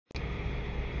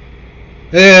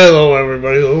Hello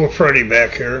everybody, little Freddy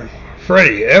back here.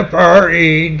 Freddy, F-R-E-D-D-Y,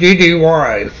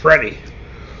 Freddy.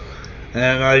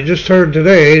 And I just heard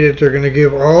today that they're going to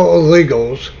give all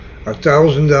illegals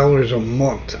 $1,000 a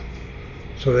month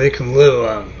so they can live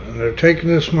on. And they're taking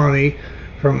this money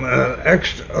from an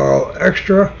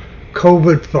extra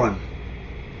COVID fund.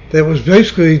 That was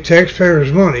basically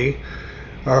taxpayers' money,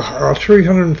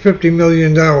 $350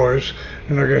 million,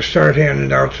 and they're going to start handing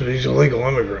it out to these illegal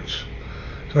immigrants.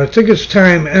 So I think it's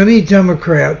time any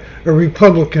Democrat or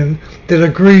Republican that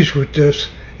agrees with this,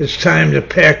 it's time to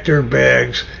pack their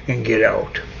bags and get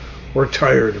out. We're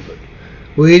tired of it.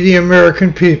 We, the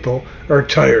American people, are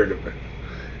tired of it.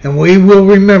 And we will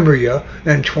remember you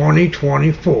in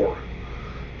 2024.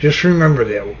 Just remember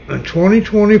that. In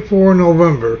 2024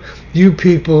 November, you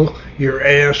people, your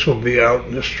ass will be out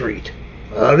in the street.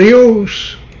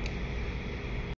 Adios.